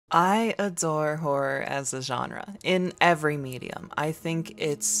I adore horror as a genre in every medium. I think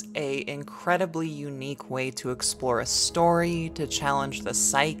it's a incredibly unique way to explore a story, to challenge the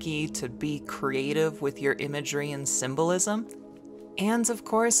psyche, to be creative with your imagery and symbolism. And of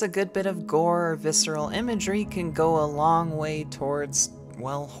course, a good bit of gore or visceral imagery can go a long way towards,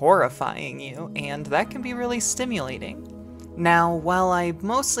 well, horrifying you, and that can be really stimulating. Now, while I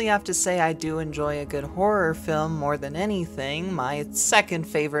mostly have to say I do enjoy a good horror film more than anything, my second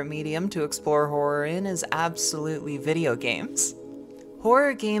favorite medium to explore horror in is absolutely video games.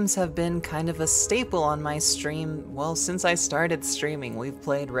 Horror games have been kind of a staple on my stream, well, since I started streaming. We've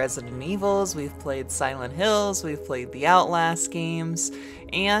played Resident Evils, we've played Silent Hills, we've played the Outlast games,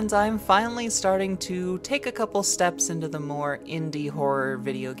 and I'm finally starting to take a couple steps into the more indie horror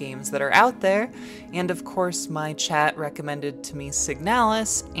video games that are out there, and of course my chat recommended to me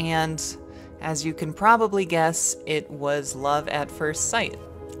Signalis, and as you can probably guess, it was love at first sight.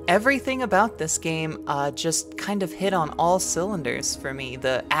 Everything about this game just kind of hit on all cylinders for me.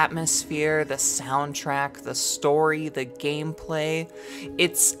 The atmosphere, the soundtrack, the story, the gameplay.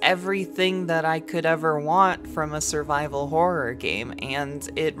 It's everything that I could ever want from a survival horror game, and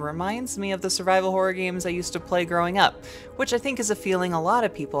it reminds me of the survival horror games I used to play growing up, which I think is a feeling a lot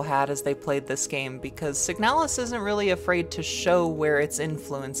of people had as they played this game, because Signalis isn't really afraid to show where its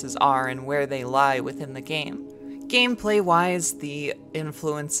influences are and where they lie within the game. Gameplay-wise, the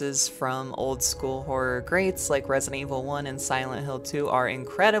influences from old-school horror greats like Resident Evil 1 and Silent Hill 2 are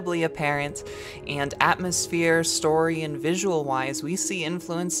incredibly apparent, and atmosphere, story, and visual-wise, we see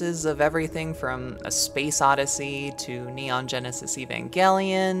influences of everything from A Space Odyssey to Neon Genesis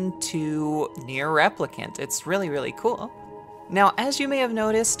Evangelion to Nier Replicant. It's really, really cool. Now, as you may have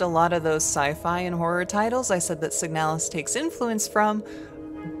noticed, a lot of those sci-fi and horror titles I said that Signalis takes influence from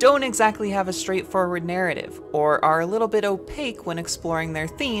don't exactly have a straightforward narrative, or are a little bit opaque when exploring their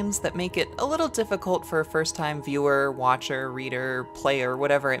themes that make it a little difficult for a first-time viewer, watcher, reader, player,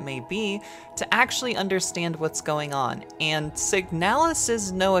 whatever it may be, to actually understand what's going on, and Signalis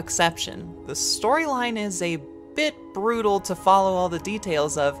is no exception. The storyline is a bit brutal to follow all the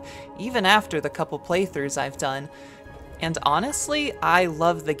details of, even after the couple playthroughs I've done. And honestly, I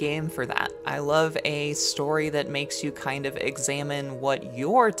love the game for that. I love a story that makes you kind of examine what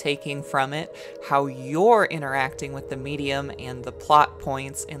you're taking from it, how you're interacting with the medium and the plot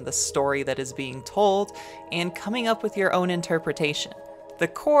points and the story that is being told, and coming up with your own interpretation. The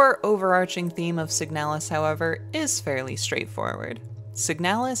core overarching theme of Signalis, however, is fairly straightforward.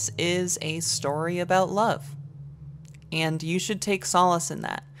 Signalis is a story about love. And you should take solace in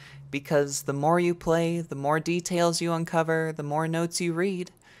that, because the more you play, the more details you uncover, the more notes you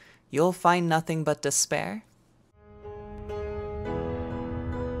read, you'll find nothing but despair.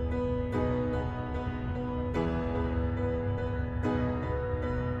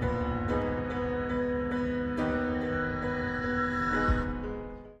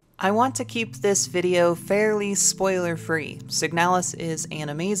 I want to keep this video fairly spoiler-free. Signalis is an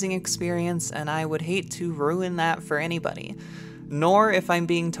amazing experience, and I would hate to ruin that for anybody. Nor, if I'm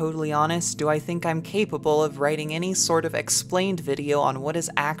being totally honest, do I think I'm capable of writing any sort of explained video on what is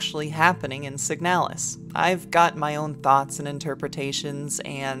actually happening in Signalis. I've got my own thoughts and interpretations,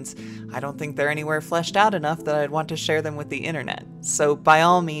 and I don't think they're anywhere fleshed out enough that I'd want to share them with the internet. So by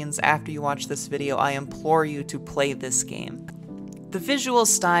all means, after you watch this video, I implore you to play this game. The visual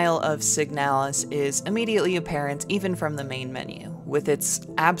style of Signalis is immediately apparent even from the main menu, with its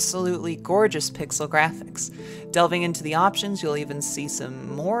absolutely gorgeous pixel graphics. Delving into the options, you'll even see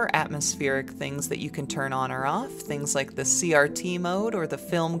some more atmospheric things that you can turn on or off, things like the CRT mode or the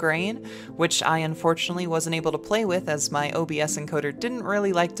film grain, which I unfortunately wasn't able to play with as my OBS encoder didn't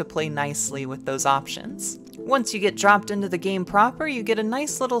really like to play nicely with those options. Once you get dropped into the game proper, you get a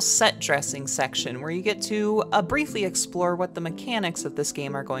nice little set dressing section where you get to briefly explore what the mechanics of this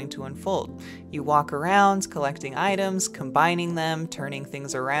game are going to unfold. You walk around, collecting items, combining them, turning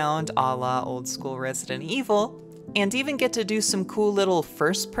things around a la old school Resident Evil, and even get to do some cool little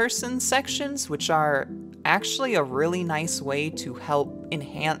first-person sections, which are actually a really nice way to help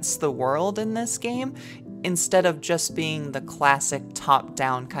enhance the world in this game, instead of just being the classic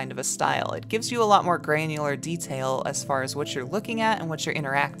top-down kind of a style. It gives you a lot more granular detail as far as what you're looking at and what you're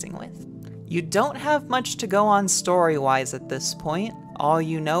interacting with. You don't have much to go on story-wise at this point. All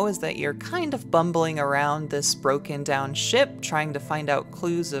you know is that you're kind of bumbling around this broken-down ship, trying to find out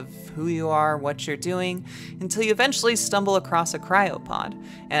clues of who you are, what you're doing, until you eventually stumble across a cryopod,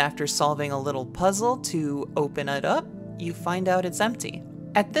 and after solving a little puzzle to open it up, you find out it's empty.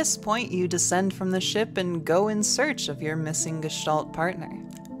 At this point, you descend from the ship and go in search of your missing Gestalt partner.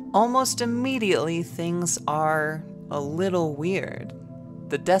 Almost immediately, things are a little weird.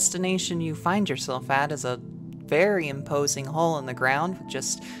 The destination you find yourself at is a very imposing hole in the ground with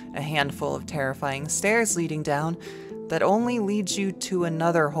just a handful of terrifying stairs leading down that only leads you to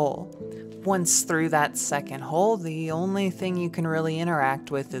another hole. Once through that second hole, the only thing you can really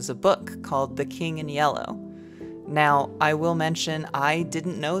interact with is a book called The King in Yellow. Now, I will mention I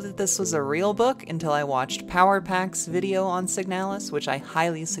didn't know that this was a real book until I watched Power Pack's video on Signalis, which I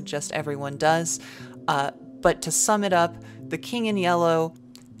highly suggest everyone does. But to sum it up, The King in Yellow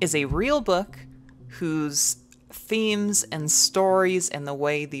is a real book whose themes and stories and the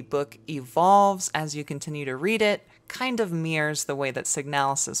way the book evolves as you continue to read it kind of mirrors the way that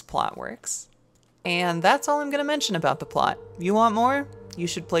Signalis' plot works. And that's all I'm going to mention about the plot. You want more? You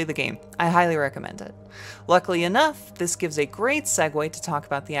should play the game. I highly recommend it. Luckily enough, this gives a great segue to talk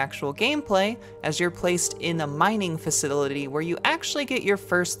about the actual gameplay, as you're placed in a mining facility where you actually get your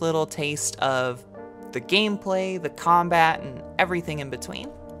first little taste of the gameplay, the combat, and everything in between.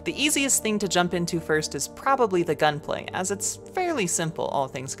 The easiest thing to jump into first is probably the gunplay, as it's fairly simple, all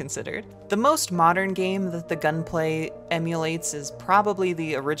things considered. The most modern game that the gunplay emulates is probably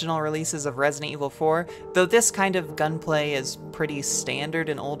the original releases of Resident Evil 4, though this kind of gunplay is pretty standard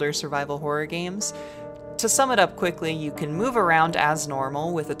in older survival horror games. To sum it up quickly, you can move around as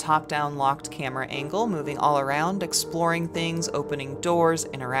normal with a top-down locked camera angle, moving all around, exploring things, opening doors,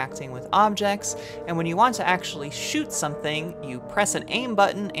 interacting with objects, and when you want to actually shoot something, you press an aim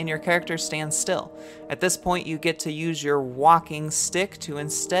button and your character stands still. At this point, you get to use your walking stick to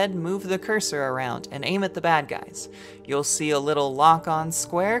instead move the cursor around and aim at the bad guys. You'll see a little lock-on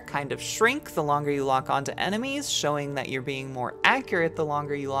square kind of shrink the longer you lock onto enemies, showing that you're being more accurate the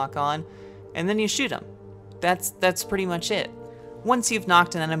longer you lock on, and then you shoot them. That's pretty much it. Once you've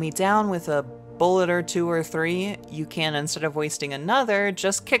knocked an enemy down with a bullet or 2 or 3, you can, instead of wasting another,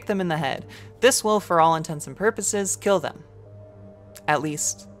 just kick them in the head. This will, for all intents and purposes, kill them. At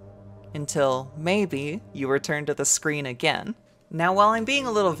least, until maybe you return to the screen again. Now, while I'm being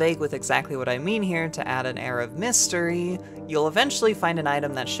a little vague with exactly what I mean here to add an air of mystery, you'll eventually find an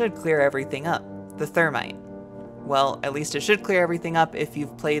item that should clear everything up, the thermite. Well, at least it should clear everything up if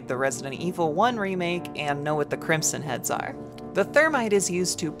you've played the Resident Evil 1 remake and know what the Crimson Heads are. The thermite is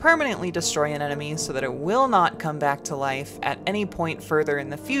used to permanently destroy an enemy so that it will not come back to life at any point further in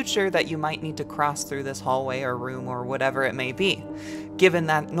the future that you might need to cross through this hallway or room or whatever it may be. Given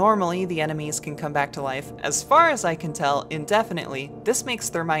that normally the enemies can come back to life, as far as I can tell, indefinitely, this makes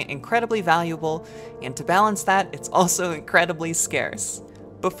thermite incredibly valuable, and to balance that, it's also incredibly scarce.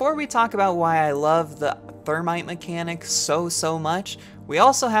 Before we talk about why I love the thermite mechanic so much, we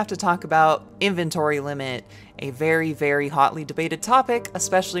also have to talk about inventory limit, a very hotly debated topic,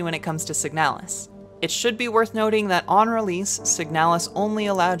 especially when it comes to Signalis. It should be worth noting that on release, Signalis only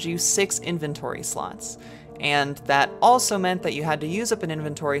allowed you 6 inventory slots, and that also meant that you had to use up an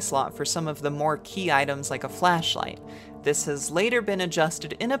inventory slot for some of the more key items like a flashlight. This has later been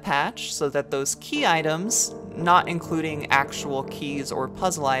adjusted in a patch so that those key items, not including actual keys or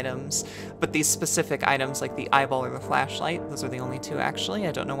puzzle items, but these specific items like the eyeball or the flashlight, those are the only 2 actually,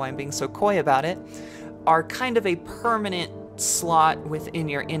 I don't know why I'm being so coy about it, are kind of a permanent slot within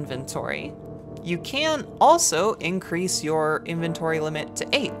your inventory. You can also increase your inventory limit to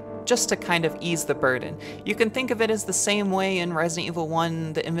 8, just to kind of ease the burden. You can think of it as the same way in Resident Evil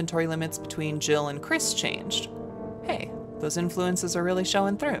 1 the inventory limits between Jill and Chris changed. Hey, those influences are really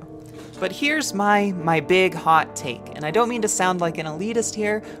showing through. But here's my big hot take, and I don't mean to sound like an elitist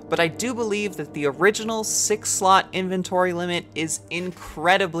here, but I do believe that the original 6-slot inventory limit is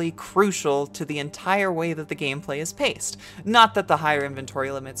incredibly crucial to the entire way that the gameplay is paced. Not that the higher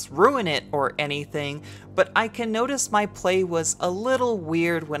inventory limits ruin it or anything, but I can notice my play was a little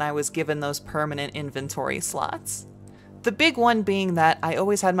weird when I was given those permanent inventory slots. The big one being that I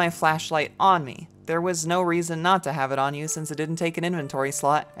always had my flashlight on me. There was no reason not to have it on you since it didn't take an inventory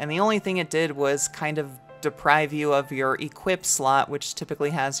slot, and the only thing it did was kind of deprive you of your equip slot, which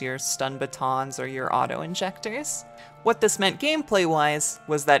typically has your stun batons or your auto injectors. What this meant gameplay-wise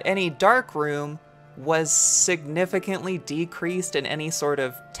was that any dark room was significantly decreased in any sort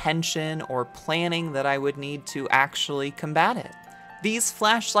of tension or planning that I would need to actually combat it. These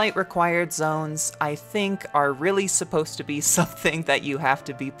flashlight-required zones, I think, are really supposed to be something that you have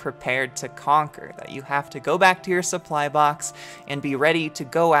to be prepared to conquer, that you have to go back to your supply box and be ready to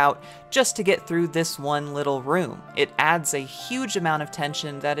go out just to get through this one little room. It adds a huge amount of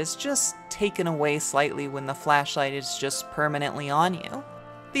tension that is just taken away slightly when the flashlight is just permanently on you.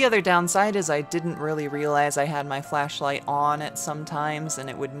 The other downside is I didn't really realize I had my flashlight on at some times, and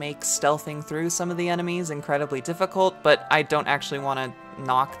it would make stealthing through some of the enemies incredibly difficult, but I don't actually want to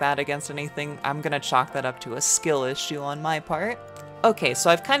knock that against anything. I'm gonna chalk that up to a skill issue on my part. Okay, so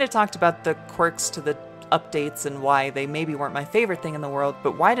I've kind of talked about the quirks to the updates and why they maybe weren't my favorite thing in the world,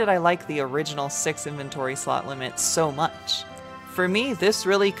 but why did I like the original 6 inventory slot limit so much? For me, this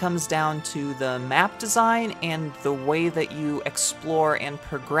really comes down to the map design and the way that you explore and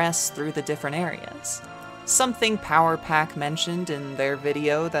progress through the different areas. Something Power Pack mentioned in their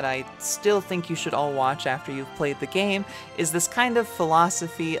video that I still think you should all watch after you've played the game is this kind of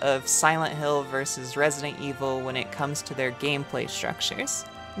philosophy of Silent Hill versus Resident Evil when it comes to their gameplay structures.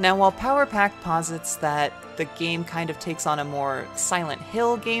 Now, while Power Pack posits that the game kind of takes on a more Silent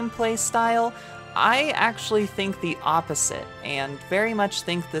Hill gameplay style, I actually think the opposite, and very much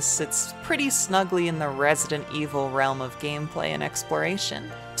think this sits pretty snugly in the Resident Evil realm of gameplay and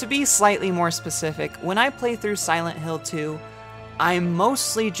exploration. To be slightly more specific, when I play through Silent Hill 2, I'm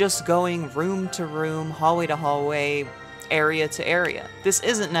mostly just going room to room, hallway to hallway, area to area. This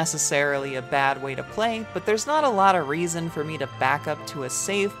isn't necessarily a bad way to play, but there's not a lot of reason for me to back up to a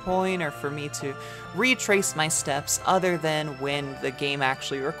save point or for me to retrace my steps other than when the game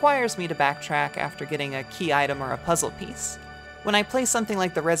actually requires me to backtrack after getting a key item or a puzzle piece. When I play something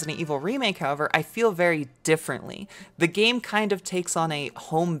like the Resident Evil remake, however, I feel very differently. The game kind of takes on a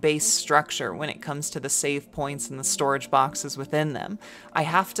home-based structure when it comes to the save points and the storage boxes within them. I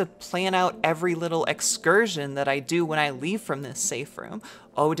have to plan out every little excursion that I do when I leave from this safe room.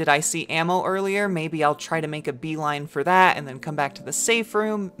 Oh, did I see ammo earlier? Maybe I'll try to make a beeline for that and then come back to the safe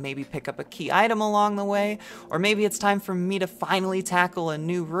room, maybe pick up a key item along the way, or maybe it's time for me to finally tackle a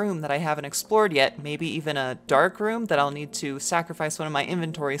new room that I haven't explored yet, maybe even a dark room that I'll need to sacrifice one of my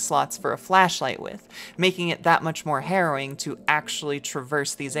inventory slots for a flashlight with, making it that much more harrowing to actually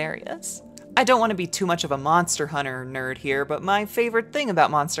traverse these areas. I don't want to be too much of a Monster Hunter nerd here, but my favorite thing about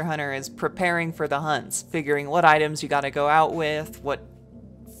Monster Hunter is preparing for the hunts, figuring what items you gotta go out with, what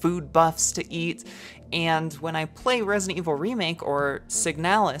food buffs to eat, and when I play Resident Evil Remake, or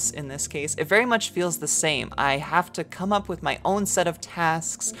Signalis in this case, it very much feels the same. I have to come up with my own set of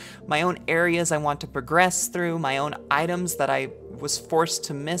tasks, my own areas I want to progress through, my own items that I was forced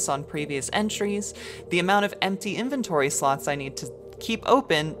to miss on previous entries, the amount of empty inventory slots I need to keep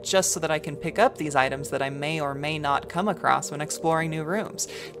open just so that I can pick up these items that I may or may not come across when exploring new rooms.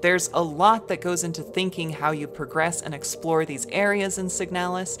 There's a lot that goes into thinking how you progress and explore these areas in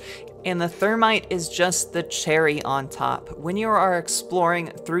Signalis, and the thermite is just the cherry on top. When you are exploring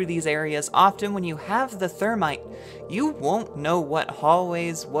through these areas, often when you have the thermite, you won't know what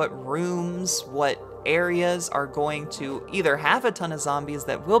hallways, what rooms, what areas are going to either have a ton of zombies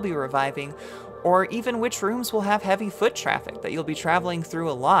that will be reviving, or even which rooms will have heavy foot traffic that you'll be traveling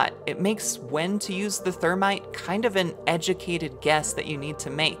through a lot. It makes when to use the thermite kind of an educated guess that you need to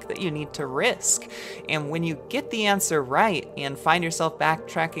make, that you need to risk. And when you get the answer right and find yourself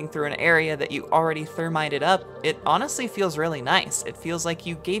backtracking through an area that you already thermited up, it honestly feels really nice. It feels like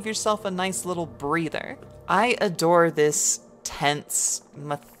you gave yourself a nice little breather. I adore this tense,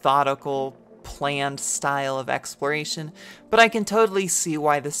 methodical, planned style of exploration, but I can totally see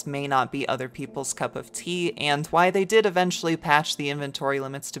why this may not be other people's cup of tea, and why they did eventually patch the inventory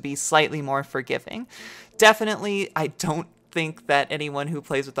limits to be slightly more forgiving. Definitely, I don't think that anyone who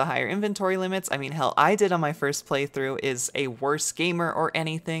plays with the higher inventory limits, I mean, hell, I did on my first playthrough, is a worse gamer or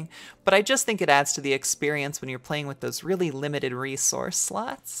anything, but I just think it adds to the experience when you're playing with those really limited resource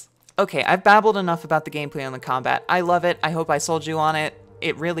slots. Okay, I've babbled enough about the gameplay and the combat. I love it. I hope I sold you on it.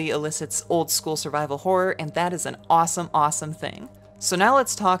 It really elicits old school survival horror, and that is an awesome, awesome thing. So now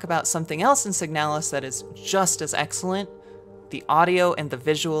let's talk about something else in Signalis that is just as excellent, the audio and the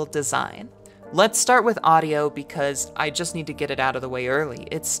visual design. Let's start with audio because I just need to get it out of the way early.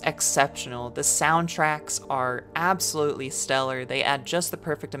 It's exceptional. The soundtracks are absolutely stellar. They add just the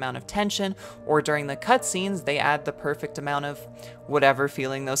perfect amount of tension, or during the cutscenes, they add the perfect amount of whatever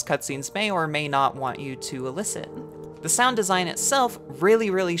feeling those cutscenes may or may not want you to elicit. The sound design itself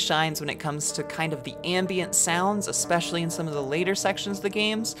really shines when it comes to kind of the ambient sounds, especially in some of the later sections of the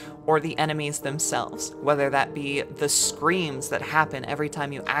games, or the enemies themselves, whether that be the screams that happen every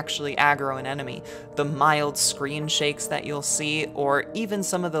time you actually aggro an enemy, the mild screen shakes that you'll see, or even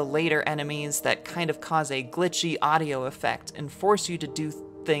some of the later enemies that kind of cause a glitchy audio effect and force you to do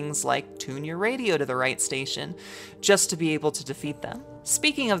things like tune your radio to the right station just to be able to defeat them.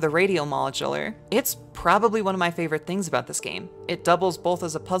 Speaking of the radio modular, it's probably one of my favorite things about this game. It doubles both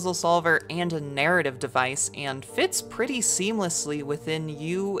as a puzzle solver and a narrative device, and fits pretty seamlessly within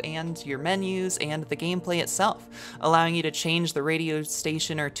you and your menus and the gameplay itself, allowing you to change the radio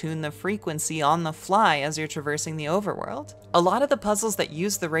station or tune the frequency on the fly as you're traversing the overworld. A lot of the puzzles that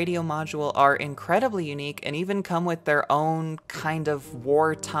use the radio module are incredibly unique and even come with their own kind of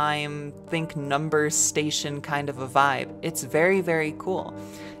wartime, think numbers station kind of a vibe. It's very, very cool.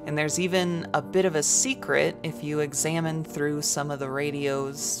 And there's even a bit of a secret if you examine through some of the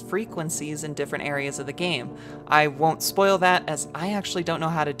radio's frequencies in different areas of the game. I won't spoil that, as I actually don't know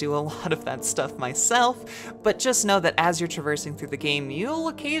how to do a lot of that stuff myself, but just know that as you're traversing through the game, you'll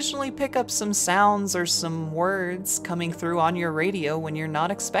occasionally pick up some sounds or some words coming through on your radio when you're not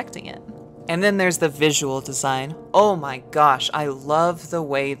expecting it. And then there's the visual design. Oh my gosh, I love the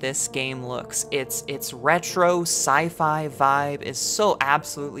way this game looks. Its retro sci-fi vibe is so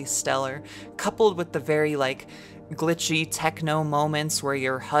absolutely stellar, coupled with the very glitchy techno moments where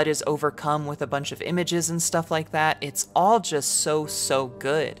your HUD is overcome with a bunch of images and stuff like that. It's all just so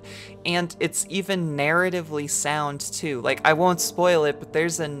good. And it's even narratively sound too. I won't spoil it, but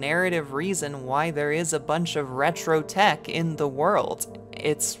there's a narrative reason why there is a bunch of retro tech in the world.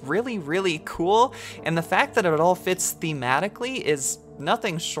 It's really, really cool, and the fact that it all fits thematically is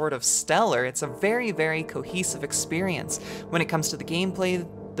nothing short of stellar. It's a very, very cohesive experience when it comes to the gameplay,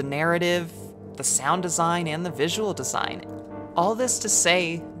 the narrative, the sound design, and the visual design. All this to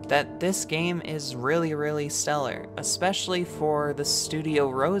say that this game is really, really stellar, especially for the Studio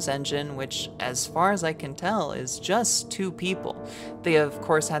Rose engine, which, as far as I can tell, is just 2 people. They, of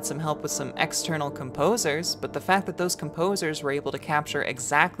course, had some help with some external composers, but the fact that those composers were able to capture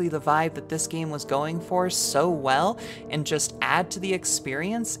exactly the vibe that this game was going for so well and just add to the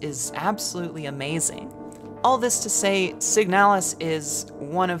experience is absolutely amazing. All this to say, Signalis is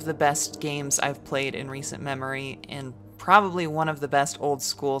one of the best games I've played in recent memory, and probably one of the best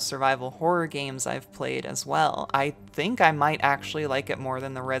old-school survival horror games I've played as well. I think I might actually like it more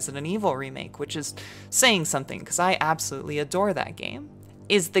than the Resident Evil remake, which is saying something, because I absolutely adore that game.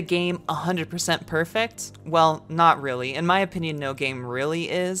 Is the game 100% perfect? Well, not really. In my opinion, no game really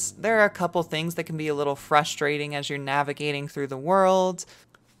is. There are a couple things that can be a little frustrating as you're navigating through the world.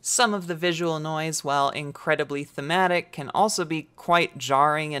 Some of the visual noise, while incredibly thematic, can also be quite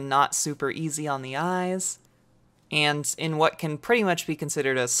jarring and not super easy on the eyes. And in what can pretty much be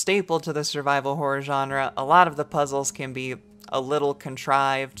considered a staple to the survival horror genre, a lot of the puzzles can be a little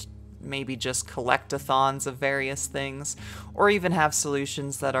contrived, maybe just collectathons of various things, or even have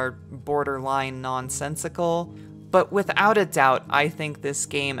solutions that are borderline nonsensical. But without a doubt, I think this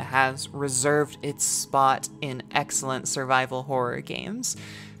game has reserved its spot in excellent survival horror games.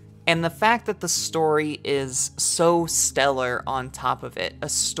 And the fact that the story is so stellar on top of it, a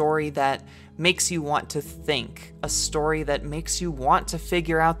story that makes you want to think, a story that makes you want to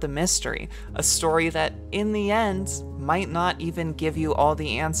figure out the mystery, a story that, in the end, might not even give you all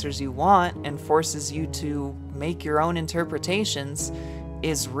the answers you want and forces you to make your own interpretations,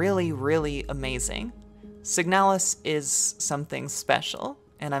 is really, really amazing. Signalis is something special,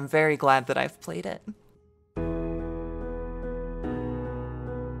 and I'm very glad that I've played it.